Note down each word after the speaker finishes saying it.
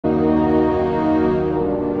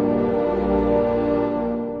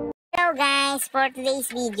guys, for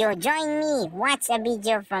today's video, join me watch a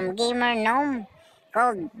video from Gamer Gnome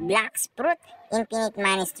called Bloxfruit Infinite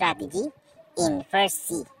Money Strategy in First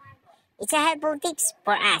C. It's a helpful tips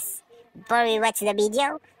for us. Before we watch the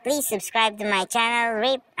video, please subscribe to my channel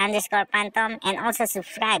Rape_Phantom and also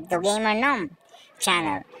subscribe to Gamer Gnome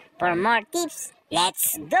channel for more tips.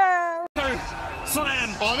 Let's go!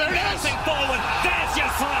 Slam! Oh, there it is! Forward! There's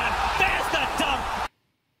your slam! There's the dunk!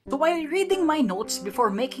 So while reading my notes before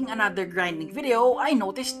making another grinding video, I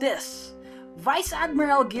noticed this. Vice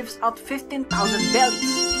Admiral gives out 15,000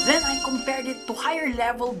 bellies. Then I compared it to higher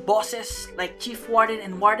level bosses like Chief Warden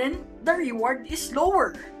and Warden. The reward is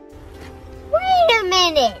lower. Wait a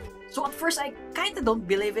minute! So at first I kinda don't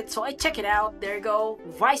believe it, so I check it out. There you go.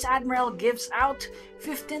 Vice Admiral gives out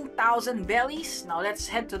 15,000 bellies. Now let's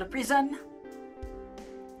head to the prison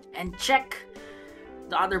and check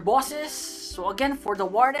the other bosses. So again, for the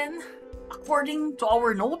Warden, according to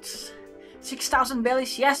our notes, 6,000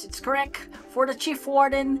 bellies. Yes, it's correct. For the Chief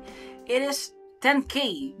Warden, it is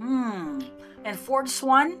 10k. And for this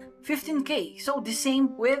one, 15k. So the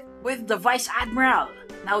same with the Vice Admiral.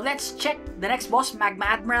 Now let's check the next boss, Magma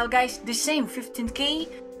Admiral, guys. The same, 15k.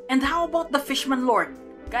 And how about the Fishman Lord?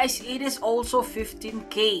 Guys, it is also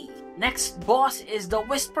 15k. Next boss is the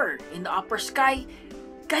Whisper in the Upper Sky.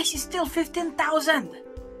 Guys, it's still 15,000.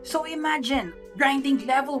 So imagine, grinding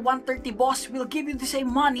level 130 boss will give you the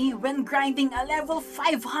same money when grinding a level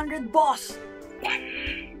 500 boss.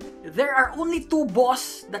 There are only two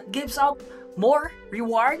boss that gives out more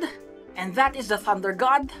reward, and that is the Thunder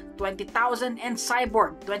God, 20,000, and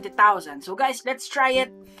Cyborg, 20,000. So guys, let's try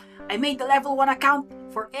it. I made the level 1 account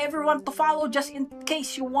for everyone to follow just in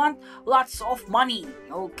case you want lots of money.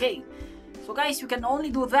 Okay. So guys, you can only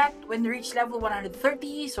do that when you reach level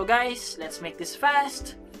 130. So guys, let's make this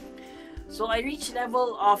fast. So I reached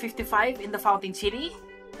level 55 in the Fountain City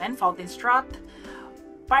and Fountain Strat.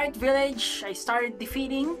 Pirate Village, I started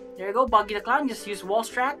defeating. There you go, Buggy the Clown, just use wall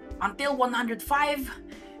strat until 105.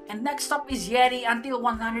 And next up is Yeti until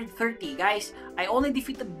 130. Guys, I only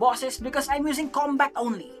defeated bosses because I'm using combat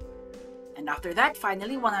only. And after that,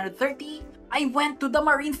 finally 130, I went to the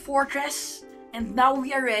Marine Fortress. And now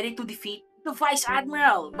we are ready to defeat the Vice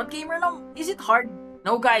Admiral. But Gamer Gnome, is it hard?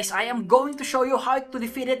 No guys, I am going to show you how to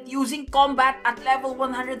defeat it using combat at level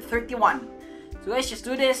 131. So guys, just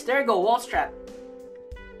do this. There you go, wall strat.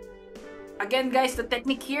 Again guys, the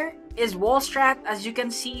technique here is wall strat. As you can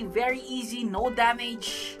see, very easy, no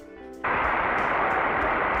damage.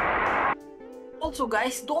 Also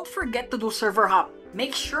guys, don't forget to do server hop.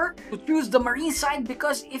 Make sure to choose the marine side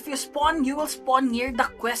because if you spawn, you will spawn near the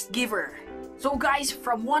quest giver. So guys,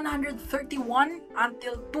 from 131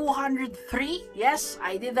 until 203, yes,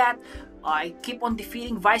 I did that. I keep on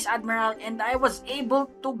defeating Vice Admiral and I was able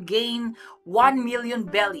to gain 1 million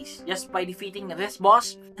bellies just by defeating this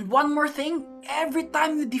boss. And one more thing, every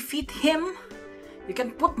time you defeat him, you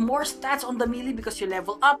can put more stats on the melee because you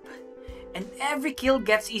level up and every kill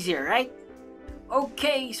gets easier, right?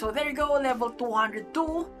 Okay, so there you go, level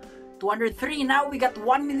 202. 203, now we got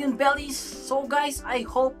 1 million bellies. So guys, I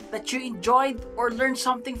hope that you enjoyed or learned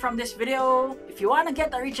something from this video. If you want to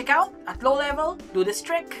get a rich account at low level, do this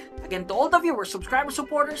trick. Again, to all the viewers, subscribers,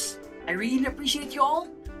 supporters, I really appreciate you all.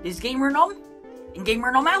 This is Gamer Gnome, and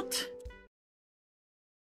Gamer Gnome out.